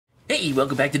Hey,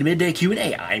 welcome back to the Midday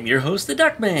Q&A. I'm your host, the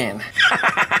Duckman.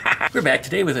 We're back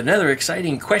today with another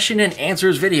exciting question and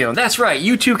answers video. That's right,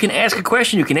 you too can ask a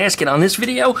question. You can ask it on this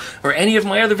video or any of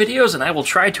my other videos, and I will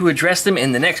try to address them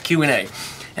in the next Q&A.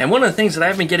 And one of the things that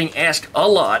I've been getting asked a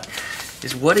lot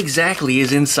is what exactly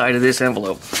is inside of this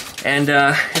envelope. And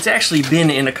it's actually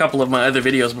been in a couple of my other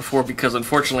videos before because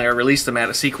unfortunately I released them out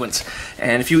of sequence.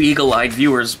 And a few eagle-eyed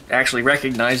viewers actually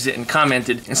recognized it and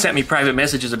commented and sent me private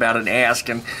messages about it and asked,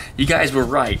 and you guys were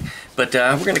right. But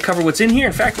we're going to cover what's in here.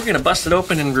 In fact, we're going to bust it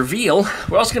open and reveal.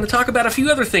 We're also going to talk about a few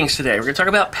other things today. We're going to talk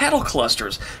about pedal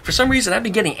clusters. For some reason, I've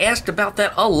been getting asked about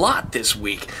that a lot this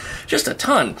week. Just a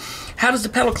ton. How does the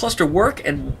pedal cluster work,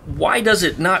 and why does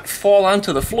it not fall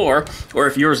onto the floor? Or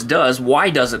if yours does, why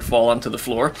does it fall onto the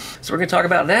floor? So we're going to talk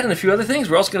about that and a few other things.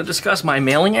 We're also going to discuss my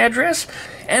mailing address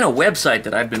and a website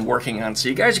that I've been working on. So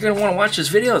you guys are going to want to watch this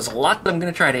video. There's a lot that I'm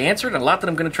going to try to answer and a lot that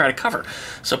I'm going to try to cover.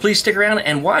 So please stick around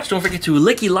and watch. Don't forget to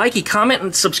licky, likey, comment,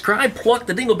 and subscribe. Pluck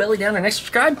the dingle belly down and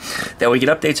subscribe. That way you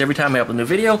get updates every time I upload a new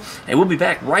video. And we'll be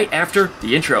back right after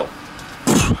the intro.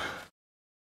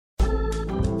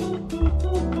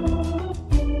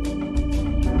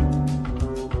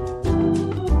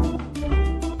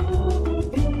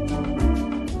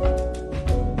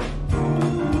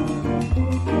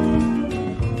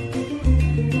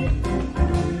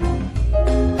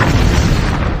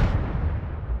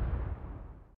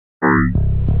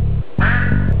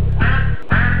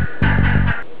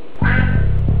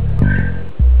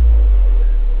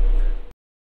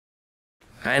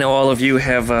 I know all of you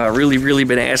have really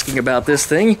been asking about this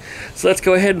thing, so let's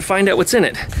go ahead and find out what's in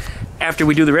it after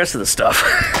we do the rest of the stuff.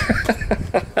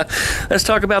 Let's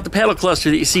talk about the pedal cluster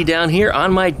that you see down here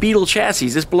on my Beetle chassis.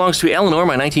 This belongs to Eleanor,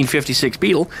 my 1956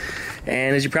 Beetle.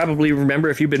 And as you probably remember,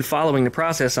 if you've been following the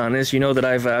process on this, you know that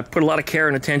I've put a lot of care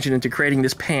and attention into creating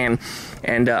this pan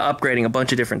and upgrading a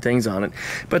bunch of different things on it.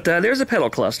 But there's a pedal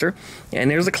cluster,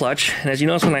 and there's a clutch. And as you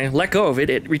notice, when I let go of it,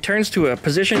 it returns to a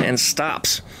position and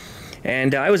stops.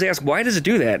 And I was asked, why does it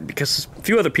do that? Because a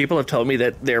few other people have told me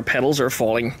that their pedals are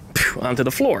falling onto the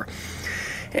floor.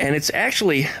 And it's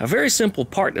actually a very simple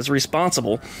part that's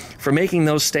responsible for making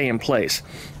those stay in place.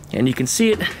 And you can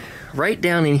see it right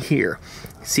down in here.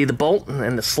 See the bolt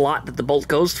and the slot that the bolt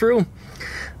goes through?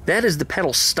 That is the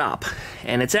pedal stop.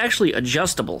 And it's actually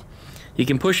adjustable. You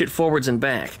can push it forwards and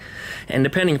back. And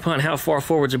depending upon how far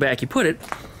forwards or back you put it,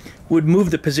 would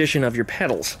move the position of your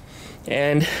pedals.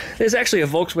 And there's actually a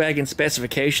Volkswagen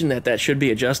specification that should be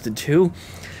adjusted to.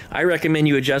 I recommend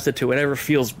you adjust it to whatever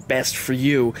feels best for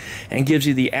you and gives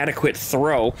you the adequate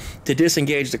throw to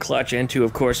disengage the clutch and to,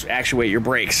 of course, actuate your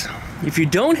brakes. If you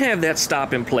don't have that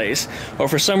stop in place, or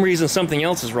for some reason something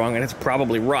else is wrong, and it's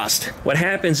probably rust, what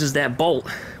happens is that bolt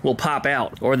will pop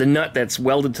out, or the nut that's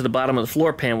welded to the bottom of the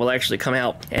floor pan will actually come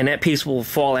out, and that piece will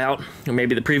fall out, or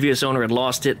maybe the previous owner had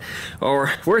lost it,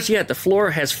 or worse yet, the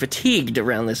floor has fatigued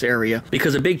around this area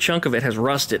because a big chunk of it has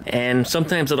rusted, and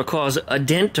sometimes it'll cause a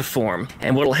dent to form,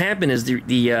 and what'll happen is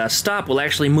the stop will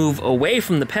actually move away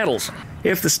from the pedals.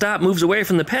 If the stop moves away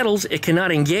from the pedals, it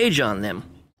cannot engage on them.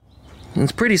 And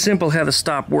it's pretty simple how the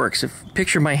stop works.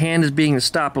 Picture my hand as being the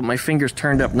stop, but my fingers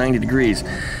turned up 90 degrees.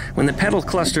 When the pedal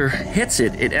cluster hits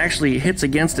it, it actually hits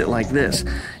against it like this.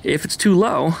 If it's too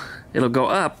low, it'll go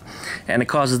up, and it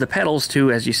causes the pedals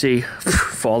to, as you see,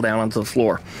 fall down onto the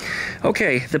floor.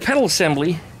 Okay, the pedal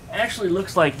assembly actually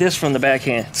looks like this from the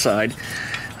backhand side.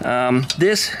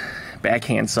 This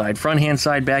backhand side, front hand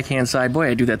side, backhand side. Boy,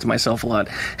 I do that to myself a lot.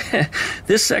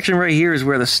 This section right here is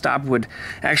where the stop would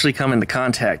actually come into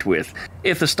contact with.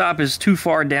 If the stop is too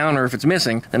far down or if it's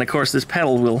missing, then of course this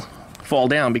pedal will fall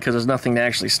down because there's nothing to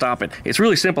actually stop it. It's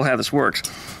really simple how this works.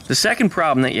 The second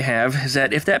problem that you have is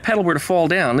that if that pedal were to fall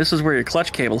down, this is where your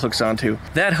clutch cable hooks onto.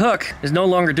 That hook is no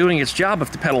longer doing its job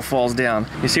if the pedal falls down.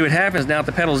 You see what happens now if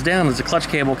the pedal's down is the clutch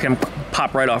cable can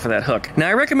pop right off of that hook. Now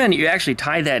I recommend that you actually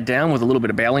tie that down with a little bit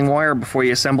of baling wire before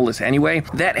you assemble this anyway.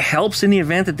 That helps in the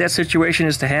event that that situation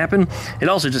is to happen. It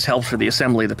also just helps for the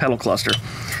assembly of the pedal cluster.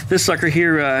 This sucker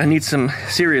here needs some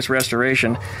serious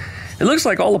restoration. It looks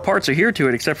like all the parts are here to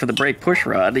it except for the brake push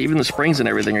rod. Even the springs and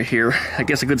everything are here. I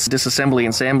guess a good disassembly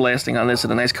and sandblasting on this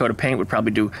and a nice coat of paint would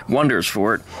probably do wonders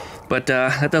for it. But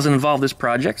that doesn't involve this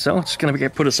project, so it's going to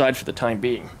get put aside for the time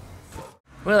being.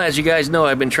 Well, as you guys know,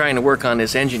 I've been trying to work on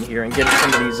this engine here and getting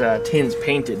some of these tins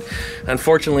painted.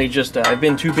 Unfortunately, I've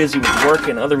been too busy with work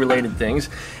and other related things.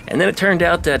 And then it turned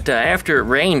out that after it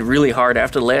rained really hard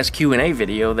after the last Q&A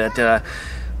video that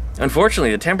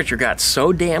unfortunately, the temperature got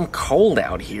so damn cold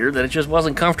out here that it just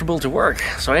wasn't comfortable to work.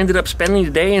 So I ended up spending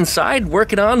the day inside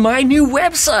working on my new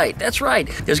website. That's right.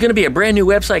 There's going to be a brand new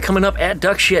website coming up at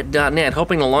duckshit.net,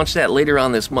 hoping to launch that later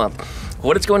on this month.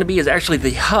 What it's going to be is actually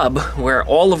the hub where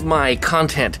all of my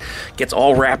content gets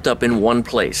all wrapped up in one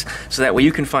place. So that way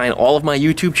you can find all of my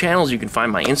YouTube channels, you can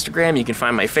find my Instagram, you can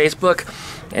find my Facebook.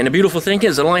 And the beautiful thing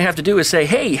is that all I have to do is say,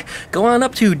 hey, go on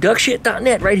up to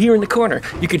duckshit.net right here in the corner.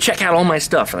 You can check out all my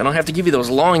stuff. I don't have to give you those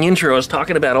long intros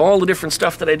talking about all the different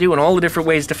stuff that I do and all the different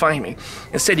ways to find me.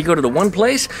 Instead, you go to the one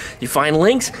place, you find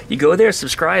links, you go there,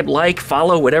 subscribe, like,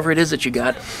 follow, whatever it is that you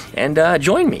got, and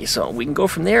join me. So we can go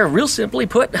from there, real simply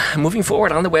put, moving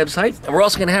forward on the website. And we're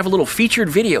also going to have a little featured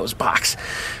videos box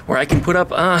where I can put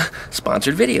up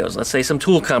sponsored videos. Let's say some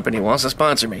tool company wants to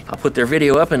sponsor me. I'll put their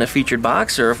video up in a featured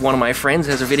box, or if one of my friends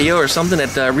has a video or something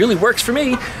that really works for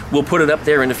me, we'll put it up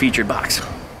there in the featured box.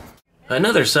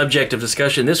 Another subject of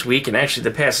discussion this week, and actually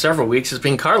the past several weeks, has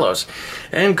been Carlos.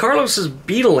 And Carlos's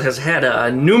Beetle has had a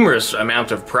numerous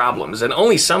amount of problems, and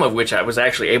only some of which I was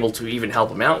actually able to even help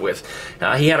him out with.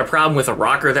 He had a problem with a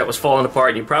rocker that was falling apart,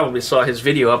 and you probably saw his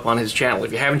video up on his channel.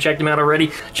 If you haven't checked him out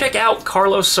already, check out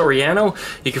Carlos Soriano.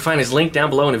 You can find his link down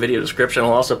below in the video description.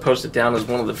 I'll also post it down as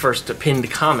one of the first pinned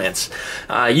comments.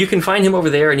 You can find him over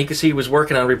there, and you can see he was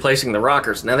working on replacing the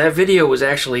rockers. Now that video was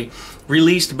actually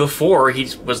released before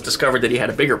he was discovered that he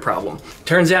had a bigger problem.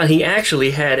 Turns out he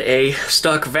actually had a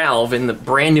stuck valve in the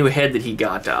brand new head that he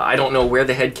got. I don't know where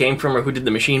the head came from or who did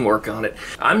the machine work on it.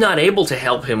 I'm not able to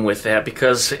help him with that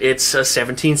because it's a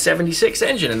 1776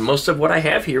 engine, and most of what I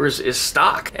have here is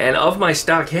stock. And of my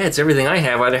stock heads, everything I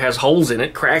have either has holes in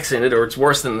it, cracks in it, or it's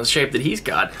worse than the shape that he's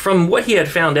got. From what he had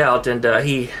found out, and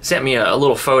he sent me a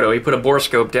little photo, he put a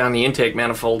borescope down the intake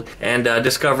manifold and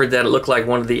discovered that it looked like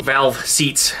one of the valve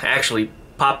seats actually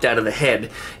popped out of the head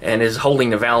and is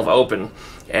holding the valve open.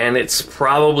 And it's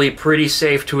probably pretty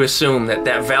safe to assume that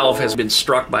that valve has been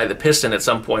struck by the piston at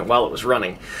some point while it was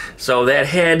running. So that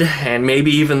head, and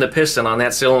maybe even the piston on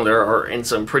that cylinder, are in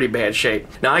some pretty bad shape.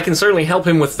 Now, I can certainly help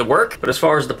him with the work, but as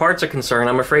far as the parts are concerned,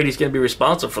 I'm afraid he's going to be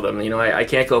responsible for them. You know, I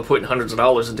can't go putting hundreds of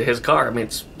dollars into his car. I mean,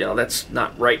 it's, you know, that's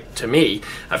not right to me.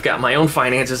 I've got my own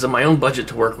finances and my own budget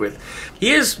to work with.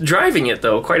 He is driving it,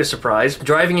 though, quite a surprise.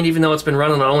 Driving it even though it's been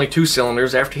running on only 2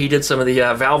 cylinders. After he did some of the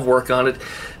valve work on it,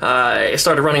 it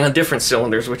started running on different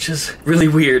cylinders, which is really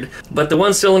weird. But the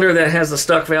one cylinder that has the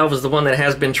stuck valve is the one that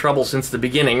has been trouble since the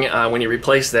beginning when you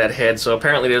replace that head. So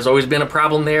apparently there's always been a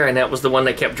problem there, and that was the one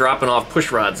that kept dropping off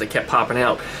push rods that kept popping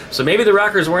out. So maybe the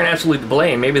rockers weren't absolutely to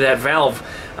blame. Maybe that valve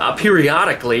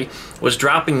periodically was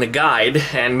dropping the guide,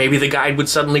 and maybe the guide would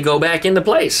suddenly go back into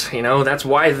place. You know, that's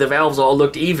why the valves all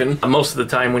looked even most of the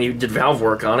time when you did valve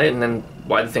work on it, and then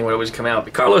why the thing would always come out.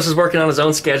 But Carlos is working on his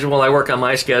own schedule, I work on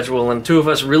my schedule, and two of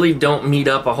us really don't meet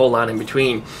up a whole lot in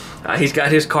between. He's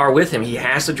got his car with him. He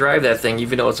has to drive that thing,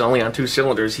 even though it's only on 2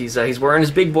 cylinders. He's wearing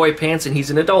his big boy pants, and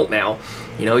he's an adult now.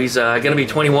 You know, he's going to be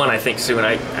 21, I think, soon.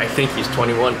 I think he's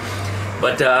 21.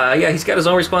 But yeah, he's got his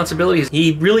own responsibilities.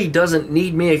 He really doesn't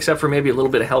need me except for maybe a little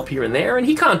bit of help here and there, and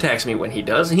he contacts me when he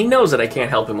does, and he knows that I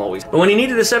can't help him always. But when he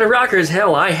needed a set of rockers,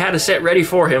 hell, I had a set ready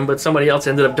for him, but somebody else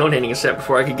ended up donating a set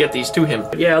before I could get these to him.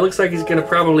 But yeah, it looks like he's gonna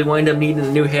probably wind up needing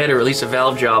a new head or at least a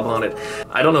valve job on it.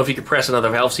 I don't know if you could press another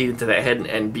valve seat into that head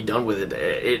and be done with it.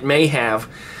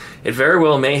 It very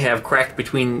well may have cracked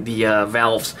between the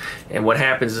valves, and what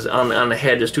happens is on the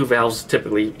head, there's 2 valves,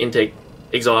 typically intake,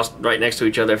 exhaust, right next to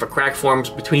each other. If a crack forms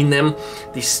between them,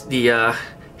 the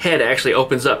head actually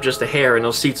opens up just a hair and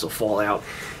those seats will fall out.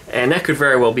 And that could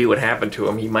very well be what happened to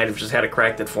him. He might have just had a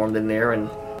crack that formed in there and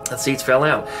the seats fell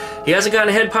out. He hasn't gotten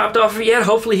a head popped off yet.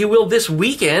 Hopefully he will this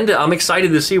weekend. I'm excited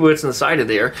to see what's inside of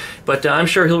there, but I'm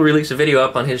sure he'll release a video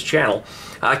up on his channel.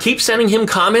 Keep sending him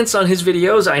comments on his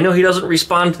videos. I know he doesn't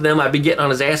respond to them. I've been getting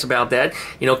on his ass about that.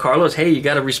 You know, Carlos, hey, you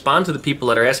got to respond to the people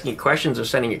that are asking you questions or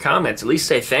sending you comments. At least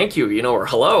say thank you, you know, or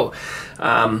hello.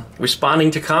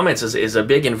 Responding to comments is a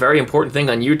big and very important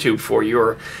thing on YouTube for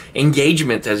your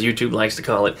engagement, as YouTube likes to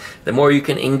call it. The more you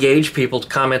can engage people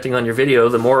commenting on your video,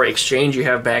 the more exchange you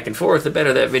have back and forth, the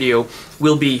better that video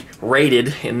will be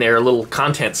rated in their little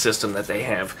content system that they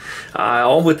have.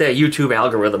 All with that YouTube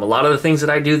algorithm. A lot of the things that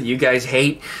I do that you guys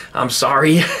hate, I'm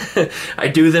sorry. I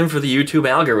do them for the YouTube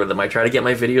algorithm. I try to get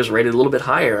my videos rated a little bit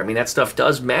higher. I mean, that stuff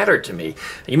does matter to me.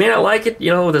 You may not like it,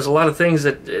 you know, there's a lot of things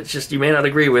that it's just you may not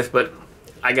agree with, but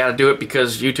I gotta do it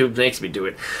because YouTube makes me do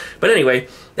it. But anyway,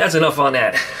 that's enough on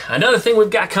that. Another thing we've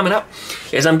got coming up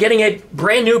is I'm getting a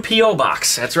brand new P.O.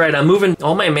 box. That's right, I'm moving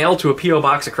all my mail to a P.O.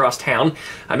 box across town.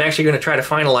 I'm actually going to try to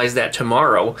finalize that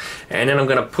tomorrow, and then I'm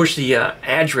going to push the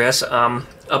address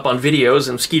up on videos,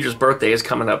 and Skeeter's birthday is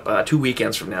coming up 2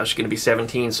 weekends from now. She's going to be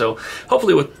 17, so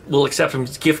hopefully we'll accept some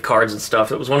gift cards and stuff.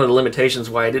 That was one of the limitations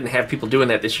why I didn't have people doing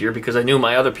that this year, because I knew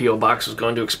my other P.O. box was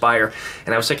going to expire,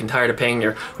 and I was sick and tired of paying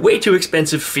their way too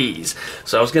expensive fees.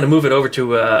 So I was going to move it over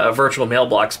to a virtual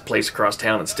mailbox place across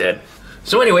town instead.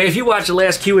 So anyway, if you watched the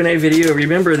last Q&A video,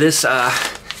 remember this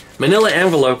manila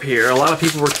envelope here. A lot of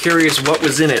people were curious what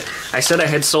was in it. I said I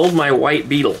had sold my white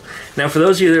Beetle. Now, for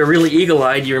those of you that are really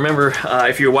eagle-eyed, you remember,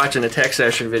 if you're watching the tech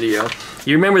session video,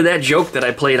 you remember that joke that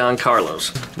I played on Carlos.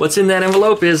 What's in that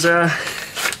envelope is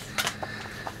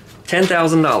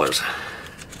 $10,000.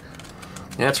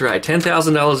 That's right,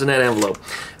 $10,000 in that envelope.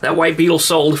 That white Beetle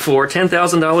sold for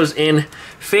 $10,000 in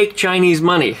fake Chinese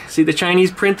money. See the Chinese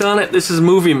print on it? This is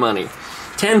movie money.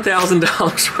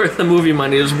 $10,000 worth of movie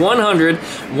money. There's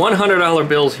 $100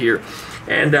 bills here.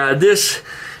 And this,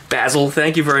 Basil,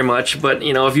 thank you very much. But,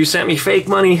 you know, if you sent me fake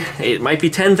money, it might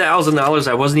be $10,000.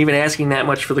 I wasn't even asking that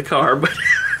much for the car. But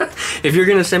if you're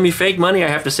going to send me fake money, I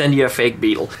have to send you a fake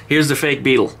Beetle. Here's the fake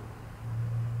Beetle.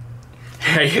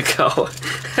 There you go.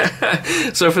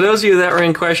 So for those of you that were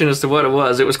in question as to what it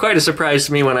was quite a surprise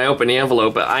to me when I opened the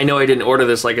envelope. I know I didn't order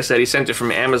this. Like I said, he sent it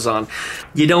from Amazon.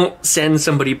 You don't send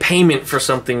somebody payment for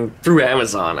something through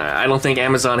Amazon. I don't think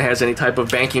Amazon has any type of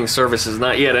banking services,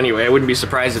 not yet anyway. I wouldn't be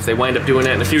surprised if they wind up doing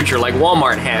that in the future like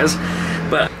Walmart has.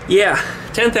 But yeah,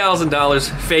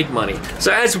 $10,000 fake money.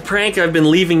 So as a prank, I've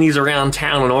been leaving these around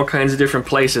town in all kinds of different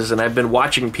places, and I've been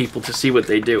watching people to see what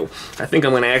they do. I think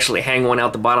I'm going to actually hang one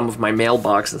out the bottom of my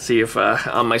mailbox and see if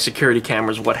on my security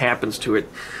cameras what happens to it.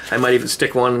 I might even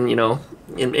stick one, you know,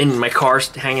 in my car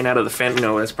hanging out of the fence.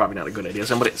 No, that's probably not a good idea.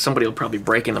 Somebody will probably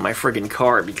break into my friggin'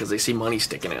 car because they see money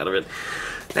sticking out of it.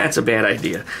 That's a bad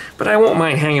idea. But I won't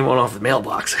mind hanging one off the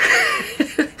mailbox.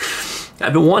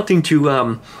 I've been wanting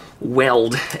to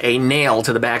weld a nail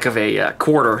to the back of a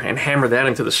quarter and hammer that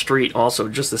into the street also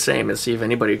just the same, and see if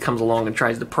anybody comes along and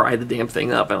tries to pry the damn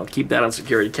thing up, and I'll keep that on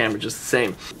security camera just the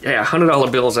same. Yeah,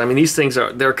 $100 bills. I mean, these things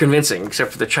they're convincing,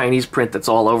 except for the Chinese print that's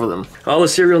all over them. All the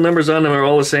serial numbers on them are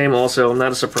all the same also.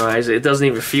 Not a surprise. It doesn't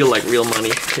even feel like real money.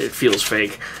 It feels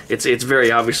fake. It's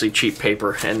very obviously cheap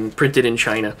paper and printed in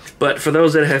China. But for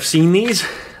those that have seen these,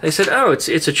 they said, oh, it's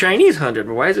a Chinese 100.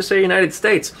 Why does it say United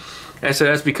States? I said,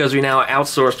 that's because we now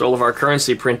outsourced all of our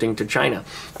currency printing to China.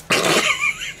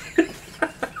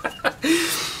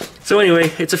 So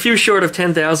anyway, it's a few short of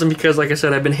 10,000 because, like I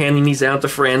said, I've been handing these out to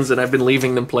friends and I've been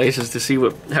leaving them places to see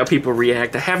how people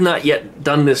react. I have not yet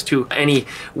done this to any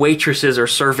waitresses or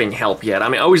serving help yet. I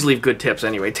mean, I always leave good tips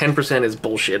anyway. 10% is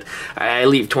bullshit. I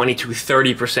leave 20 to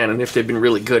 30%, and if they've been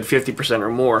really good, 50% or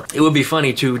more. It would be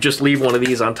funny to just leave one of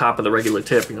these on top of the regular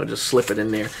tip, you know, just slip it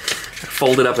in there.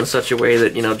 Fold it up in such a way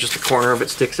that, you know, just the corner of it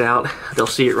sticks out. They'll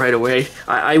see it right away.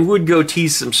 I would go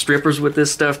tease some strippers with this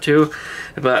stuff too,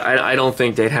 but I don't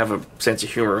think they'd have a sense of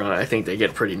humor on it. I think they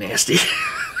get pretty nasty.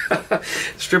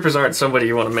 Strippers aren't somebody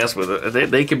you want to mess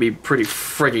with. They can be pretty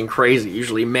friggin' crazy,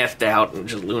 usually methed out and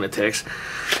just lunatics.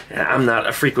 I'm not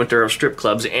a frequenter of strip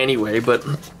clubs anyway, but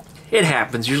it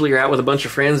happens. Usually you're out with a bunch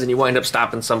of friends and you wind up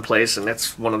stopping someplace, and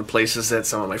that's one of the places that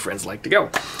some of my friends like to go.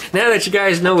 Now that you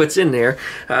guys know what's in there,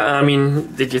 I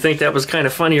mean, did you think that was kind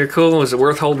of funny or cool? Was it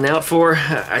worth holding out for?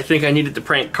 I think I needed to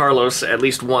prank Carlos at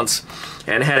least once.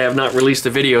 And had I have not released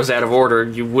the videos out of order,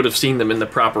 you would have seen them in the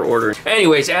proper order.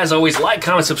 Anyways, as always, like,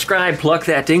 comment, subscribe, pluck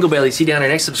that dingle bell you see down there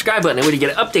next to subscribe button, and when you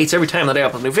get updates every time that I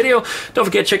upload a new video. Don't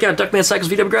forget to check out Duckman Cycles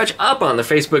VW Garage up on the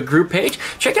Facebook group page.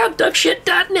 Check out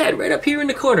duckshit.net right up here in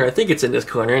the corner. I think it's in this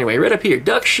corner anyway, right up here,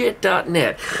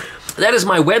 duckshit.net. That is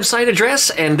my website address,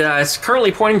 and it's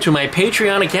currently pointing to my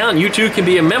Patreon account. You too can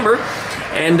be a member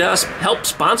and help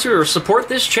sponsor or support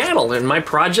this channel and my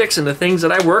projects and the things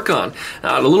that I work on.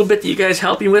 The little bit that you guys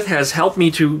help me with has helped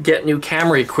me to get new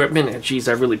camera equipment, and geez,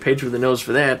 I really paid through the nose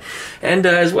for that, and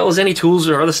as well as any tools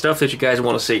or other stuff that you guys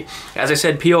want to see. As I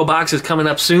said, P.O. Box is coming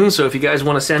up soon, so if you guys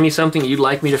want to send me something you'd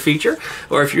like me to feature,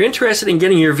 or if you're interested in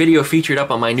getting your video featured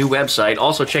up on my new website,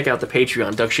 also check out the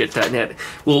Patreon, duckshit.net.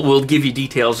 We'll give you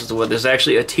details as to what there's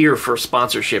actually a tier for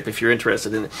sponsorship if you're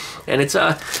interested in it, and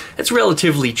it's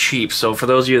relatively cheap. So for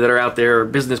those of you that are out there, or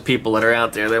business people that are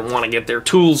out there that want to get their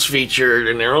tools featured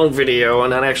in their own video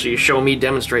and not actually show me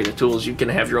demonstrate the tools, you can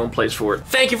have your own place for it.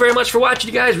 Thank you very much for watching,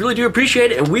 you guys. Really do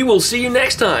appreciate it, and we will see you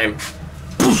next time.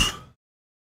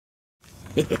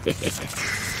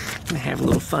 Gonna have a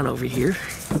little fun over here.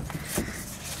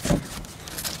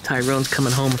 Tyrone's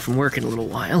coming home from work in a little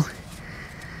while.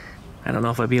 I don't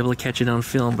know if I'll be able to catch it on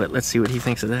film, but let's see what he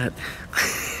thinks of that.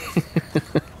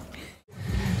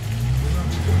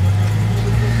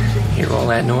 Hear all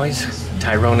that noise?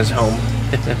 Tyrone is home.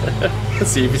 Let's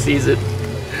see if he sees it.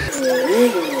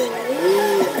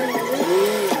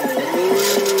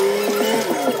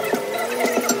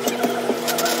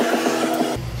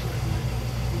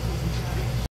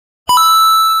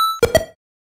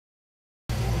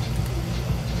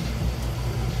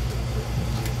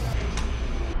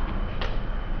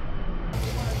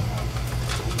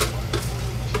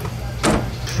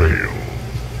 Fail.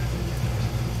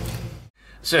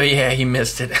 So yeah, he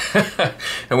missed it.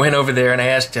 I went over there and I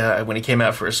asked when he came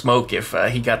out for a smoke if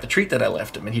he got the treat that I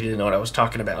left him, and he didn't know what I was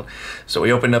talking about. So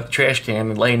he opened up the trash can,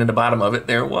 and laying in the bottom of it,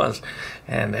 there it was.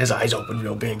 And his eyes opened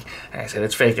real big. I said,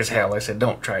 it's fake as hell. I said,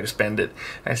 don't try to spend it.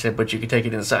 I said, but you could take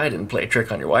it inside and play a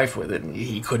trick on your wife with it. And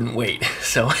he couldn't wait.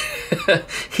 So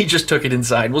he just took it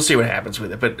inside. We'll see what happens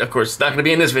with it. But of course, it's not going to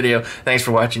be in this video. Thanks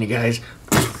for watching, you guys.